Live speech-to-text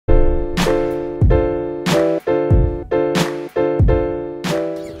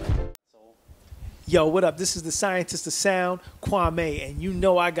Yo, what up? This is the scientist of sound, Kwame, and you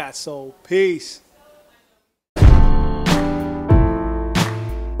know I got soul. Peace. All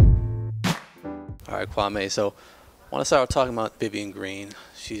right, Kwame. So I want to start talking about Vivian Green.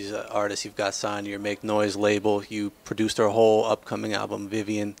 She's an artist you've got signed to your Make Noise label. You produced her whole upcoming album,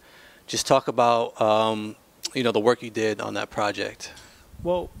 Vivian. Just talk about, the work you did on that project.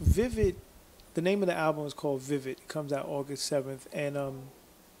 Well, Vivid, the name of the album is called Vivid. It comes out August 7th. And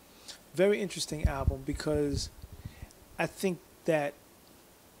very interesting album because I think that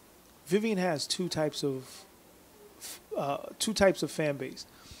Vivian has two types of fan base.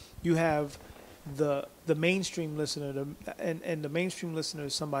 You have the mainstream listener, and the mainstream listener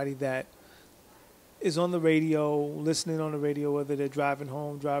is somebody that is on the radio, listening on the radio, whether they're driving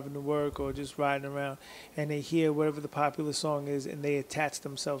home, driving to work, or just riding around, and they hear whatever the popular song is, and they attach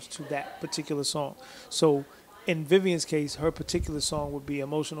themselves to that particular song. So in Vivian's case, her particular song would be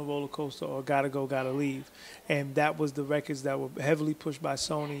Emotional Roller Coaster or Gotta Go, Gotta Leave. And that was the records that were heavily pushed by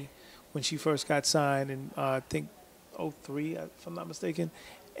Sony when she first got signed in, I think, '03, if I'm not mistaken,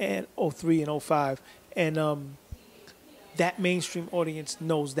 and '03 and '05. And that mainstream audience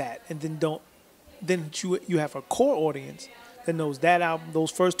knows that. And then you have a core audience that knows that album,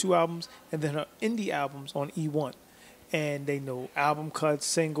 those first two albums, and then her indie albums on E1. And they know album cuts,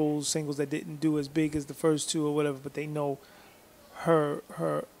 singles that didn't do as big as the first two or whatever, but they know her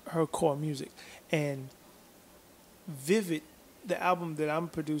core music. And Vivid, the album that I'm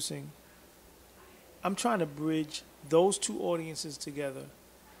producing, I'm trying to bridge those two audiences together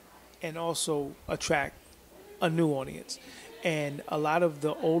and also attract a new audience. And a lot of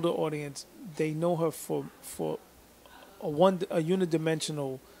the older audience, they know her for a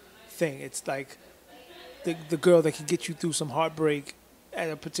unidimensional thing. It's like the girl that can get you through some heartbreak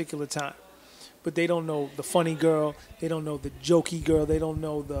at a particular time. But they don't know the funny girl, they don't know the jokey girl, they don't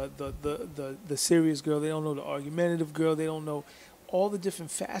know the serious girl, they don't know the argumentative girl, they don't know all the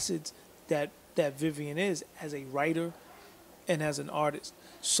different facets that Vivian is as a writer and as an artist.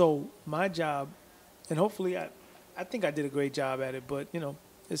 So my job, and hopefully I think I did a great job at it, but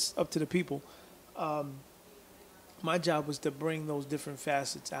it's up to the people. My job was to bring those different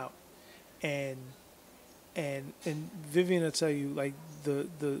facets out, and Vivian will tell you, like,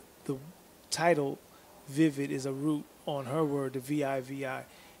 the title Vivid is a root on her word, the VIVI,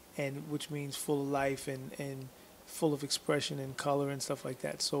 and which means full of life and full of expression and color and stuff like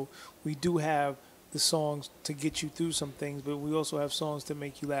that. So we do have the songs to get you through some things, but we also have songs to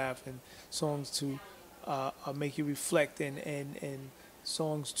make you laugh and songs to make you reflect and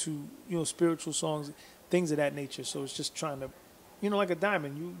songs to spiritual songs, things of that nature. So it's just trying to, like a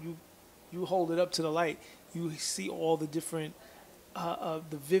diamond, you hold it up to the light, you see all the different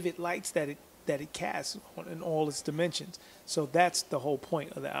the vivid lights that it casts in all its dimensions. So that's the whole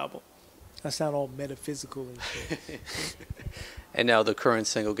point of the album. I sound all metaphysical and shit. And now the current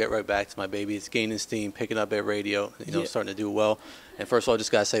single, Get Right Back to My Baby, it's gaining steam, picking up at radio, starting to do well. And first of all, I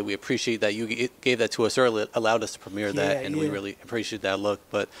just got to say we appreciate that you gave that to us early, allowed us to premiere that, and we really appreciate that look.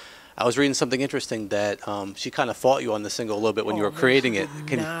 But I was reading something interesting that she kind of fought you on the single a little bit when you were creating it.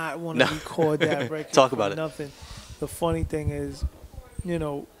 Can not want to record that record. Talk about it. Nothing. The funny thing is,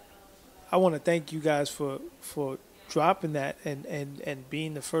 I want to thank you guys for dropping that and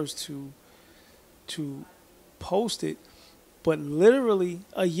being the first to post it. But literally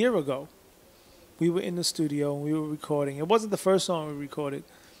a year ago, we were in the studio and we were recording. It wasn't the first song we recorded,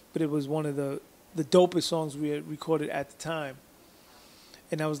 but it was one of the dopest songs we had recorded at the time.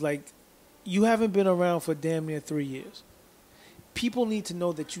 And I was like, you haven't been around for damn near 3 years. People need to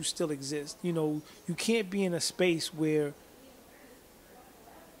know that you still exist. You can't be in a space where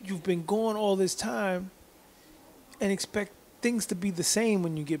you've been gone all this time and expect things to be the same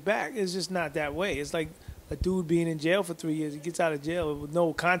when you get back. It's just not that way. It's like a dude being in jail for 3 years. He gets out of jail with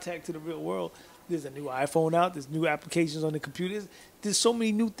no contact to the real world. There's a new iPhone out. There's new applications on the computers. There's so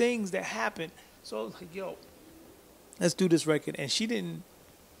many new things that happen. So I was like, yo, let's do this record. And she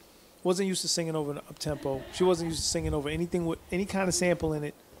wasn't used to singing over an up-tempo. She wasn't used to singing over anything with any kind of sample in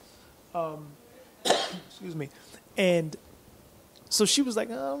it. Excuse me. And so she was like,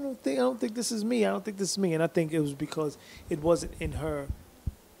 I don't think this is me. I don't think this is me. And I think it was because it wasn't in her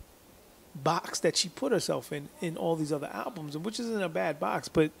box that she put herself in all these other albums, which isn't a bad box,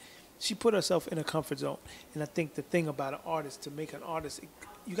 but she put herself in a comfort zone. And I think the thing about an artist, to make an artist,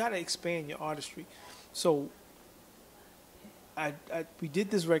 you got to expand your artistry. So we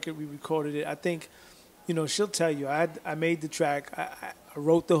did this record, we recorded it. I think, she'll tell you, I made the track, I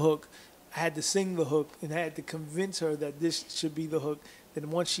wrote the hook, I had to sing the hook, and I had to convince her that this should be the hook.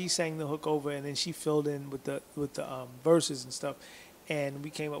 Then once she sang the hook over, and then she filled in with the verses and stuff, and we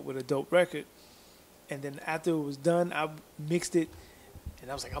came up with a dope record. And then after it was done, I mixed it, and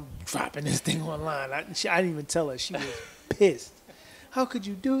I was like, I'm dropping this thing online. I didn't even tell her. She was pissed. How could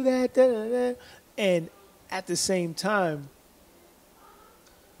you do that? Da, da, da. And at the same time,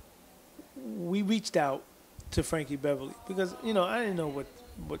 we reached out to Frankie Beverly because, you know, I didn't know what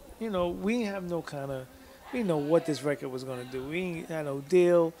you know, we didn't have no kind of, we didn't know what this record was going to do. We ain't had no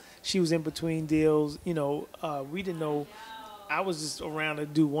deal. She was in between deals. You know, we didn't know. I was just around to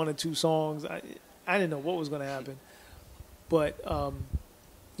do 1 or 2 songs. I didn't know what was going to happen. But,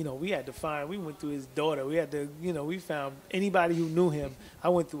 you know, we went through his daughter. We had to, you know, we found anybody who knew him. I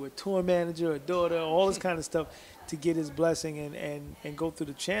went through a tour manager, a daughter, all this kind of stuff to get his blessing and go through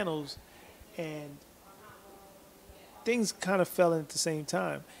the channels. And things kind of fell in at the same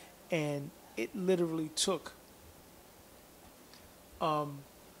time. And it literally took, well,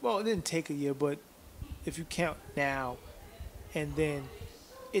 it didn't take a year, but if you count now, and then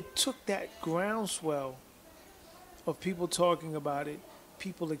it took that groundswell of people talking about it,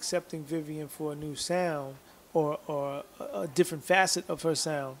 people accepting Vivian for a new sound or a different facet of her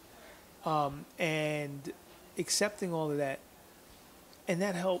sound, and accepting all of that. And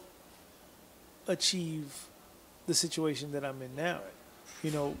that helped achieve the situation that I'm in now.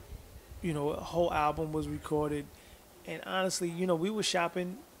 You know, a whole album was recorded, and honestly, you know, we were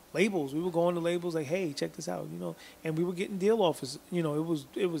shopping labels. We were going to labels like, hey, check this out, you know, and we were getting deal offers. You know,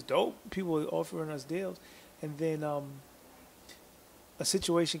 it was dope. People were offering us deals. And then a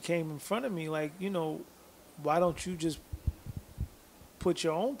situation came in front of me like, you know, why don't you just put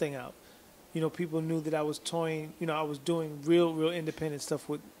your own thing out? You know, people knew that I was toying, you know, I was doing real independent stuff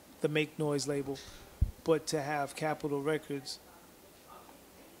with the Make Noise label, but to have Capitol Records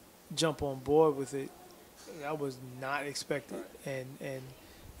jump on board with it, I was not expected, and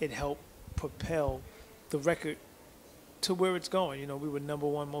it helped propel the record to where it's going. You know, we were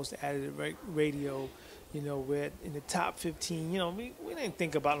 #1 most added radio. You know, we're in the top 15. You know, we didn't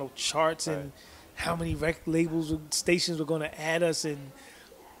think about no charts and how many record labels or stations were going to add us and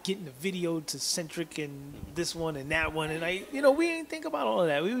getting the video to Centric and this one and that one. And you know, we didn't think about all of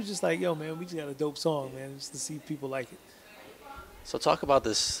that. We was just like, yo, man, we just got a dope song, man, just to see people like it. So talk about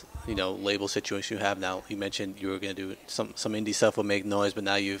this, you know, label situation you have now. You mentioned you were going to do some indie stuff with Make Noise, but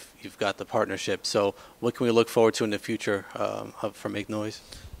now you've got the partnership. So what can we look forward to in the future for Make Noise?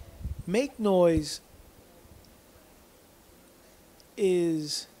 Make Noise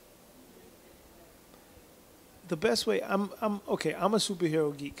is the best way. I'm okay. I'm a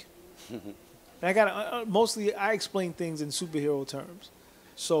superhero geek. And I got mostly I explain things in superhero terms.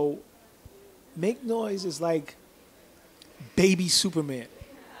 So Make Noise is like baby Superman.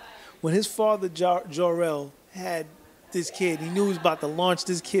 When his father Jor-El had this kid, he knew he was about to launch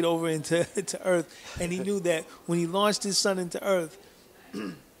this kid over into Earth, and he knew that when he launched his son into Earth,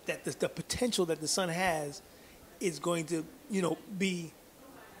 that the potential that the son has is going to, you know, be,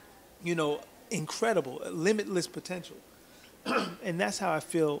 you know, incredible, limitless potential. And that's how I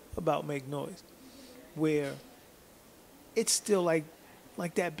feel about Make Noise, where it's still like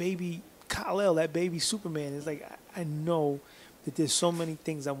that baby Kal-El, that baby Superman. Is like, I know that there's so many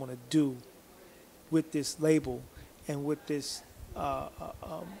things I want to do with this label and with this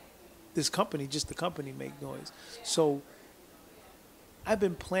this company, just the company Make Noise. So I've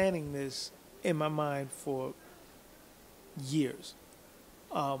been planning this in my mind for years,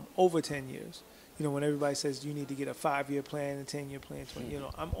 over 10 years. You know, when everybody says you need to get a 5-year plan, a 10-year plan, 20, you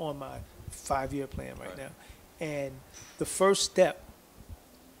know, I'm on my 5-year plan right now. And the first step,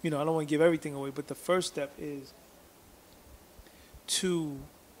 you know, I don't want to give everything away, but the first step is to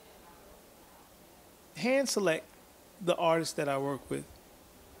hand select the artists that I work with,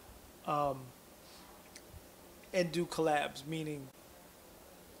 and do collabs, meaning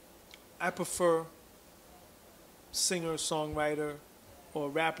I prefer singer, songwriter, or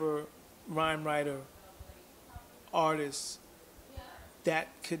rapper, rhyme writer artists that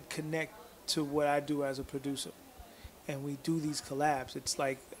could connect to what I do as a producer. And we do these collabs. It's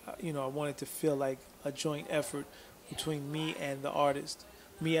like, you know, I want it to feel like a joint effort between me and the artist,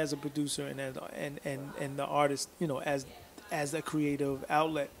 me as a producer and the artist, you know, as a creative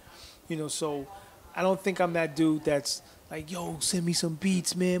outlet, you know. So I don't think I'm that dude that's like, yo, send me some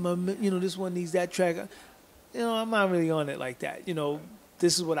beats, man. You know, this one needs that track. You know, I'm not really on it like that. You know,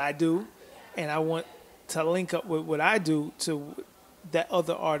 this is what I do, and I want to link up with what I do to that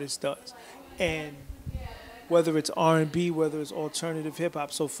other artist does. And whether it's R&B, whether it's alternative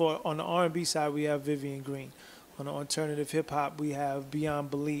hip-hop. So on the R&B side, we have Vivian Green. On the alternative hip-hop, we have Beyond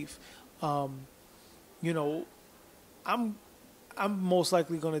Belief. You know, I'm most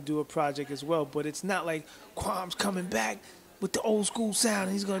likely going to do a project as well, but it's not like Kwame's coming back with the old school sound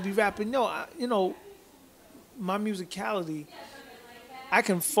and he's going to be rapping. No, you know, my musicality, I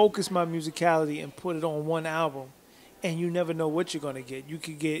can focus my musicality and put it on one album, and you never know what you're gonna get. You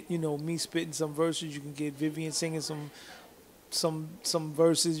could get, you know, me spitting some verses. You can get Vivian singing some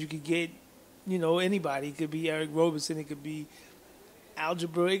verses. You could get, you know, anybody. It could be Eric Roberson. It could be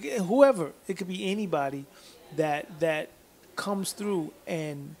Algebra. Whoever. It could be anybody that comes through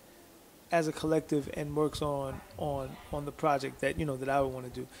and as a collective and works on the project that, you know, that I would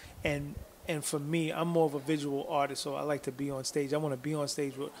want to do. And for me, I'm more of a visual artist, so I like to be on stage. I want to be on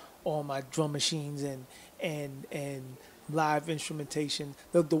stage with all my drum machines and live instrumentation.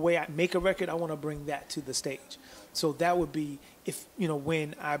 The way I make a record, I want to bring that to the stage. So that would be, if, you know,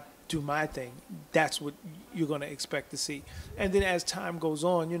 when I do my thing, that's what you're going to expect to see. And then as time goes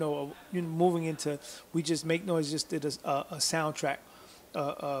on, you know, moving into, we just Make Noise just did a soundtrack.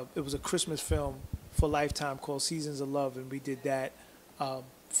 It was a Christmas film for Lifetime called Seasons of Love, and we did that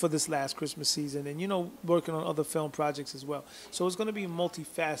for this last Christmas season, and, you know, working on other film projects as well. So it's going to be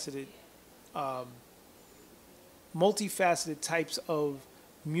multifaceted types of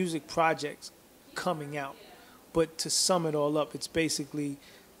music projects coming out. But to sum it all up, it's basically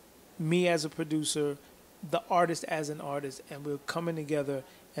me as a producer, the artist as an artist, and we're coming together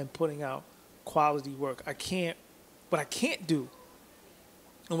and putting out quality work. What I can't do,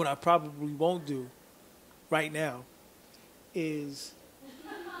 and what I probably won't do right now, is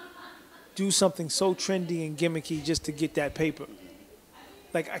do something so trendy and gimmicky just to get that paper.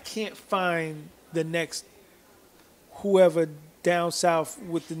 Like, I can't find the next whoever down south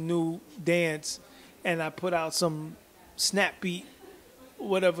with the new dance and I put out some snap beat,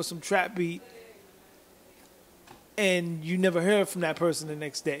 whatever, some trap beat, and you never hear from that person the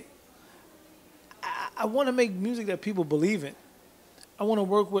next day. I want to make music that people believe in. I want to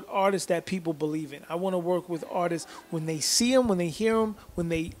work with artists that people believe in. I want to work with artists when they see them, when they hear them,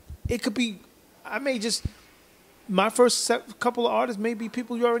 it could be, my first couple of artists may be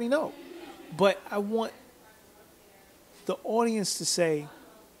people you already know. But I want the audience to say,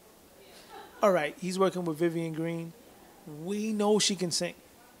 all right, he's working with Vivian Green. We know she can sing.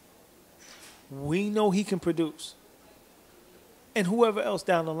 We know he can produce. And whoever else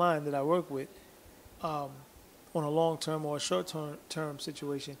down the line that I work with, on a long-term or a short-term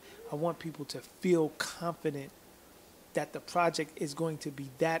situation, I want people to feel confident that the project is going to be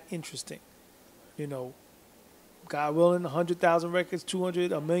that interesting. You know, God willing, 100,000 records,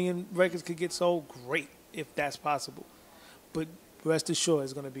 200, 1 million records could get sold. Great, if that's possible. But rest assured,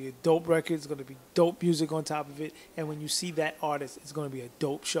 it's going to be a dope record. It's going to be dope music on top of it. And when you see that artist, it's going to be a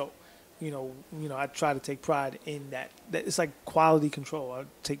dope show. You know, I try to take pride in that. It's like quality control. I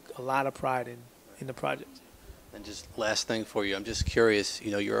take a lot of pride in the project. And just last thing for you, I'm just curious,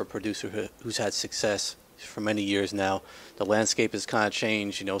 you know, you're a producer who's had success for many years now. The landscape has kind of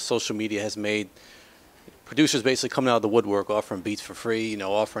changed. You know, social media has made producers basically coming out of the woodwork offering beats for free, you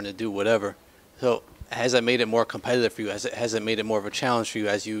know, offering to do whatever. So has that made it more competitive for you? Has it made it more of a challenge for you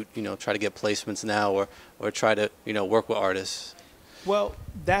as you know, try to get placements now or try to, you know, work with artists? Well,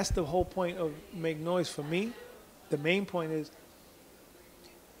 that's the whole point of Make Noise for me. The main point is,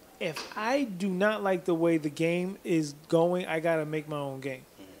 if I do not like the way the game is going, I got to make my own game.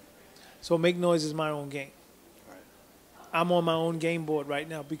 So Make Noise is my own game. Right. I'm on my own game board right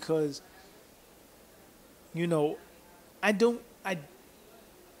now because, you know, I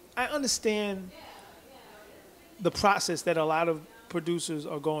understand the process that a lot of producers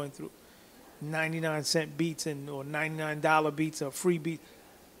are going through. 99-cent beats or $99 beats or free beats.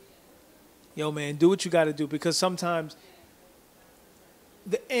 Yo, man, do what you got to do, because sometimes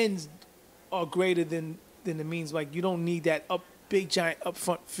the ends are greater than the means. Like, you don't need that big giant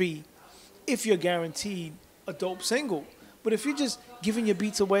upfront fee if you're guaranteed a dope single. But if you're just giving your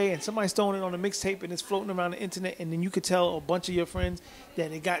beats away and somebody's throwing it on a mixtape and it's floating around the internet, and then you could tell a bunch of your friends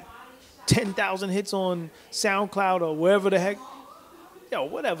that it got 10,000 hits on SoundCloud or wherever the heck, yo,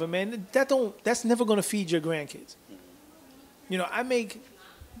 whatever, man. That's never gonna feed your grandkids. You know, I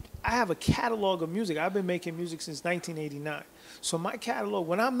have a catalog of music. I've been making music since 1989. So my catalog,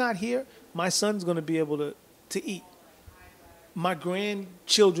 when I'm not here, my son's gonna be able to eat. My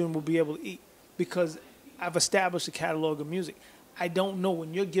grandchildren will be able to eat because I've established a catalog of music. I don't know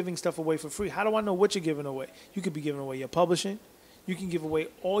when you're giving stuff away for free. How do I know what you're giving away? You could be giving away your publishing. You can give away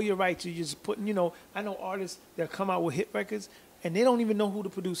all your rights. You're just putting, you know, I know artists that come out with hit records and they don't even know who the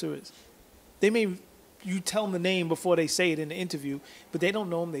producer is. You tell them the name before they say it in the interview, but they don't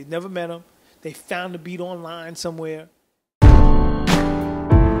know him. They've never met him. They found the beat online somewhere.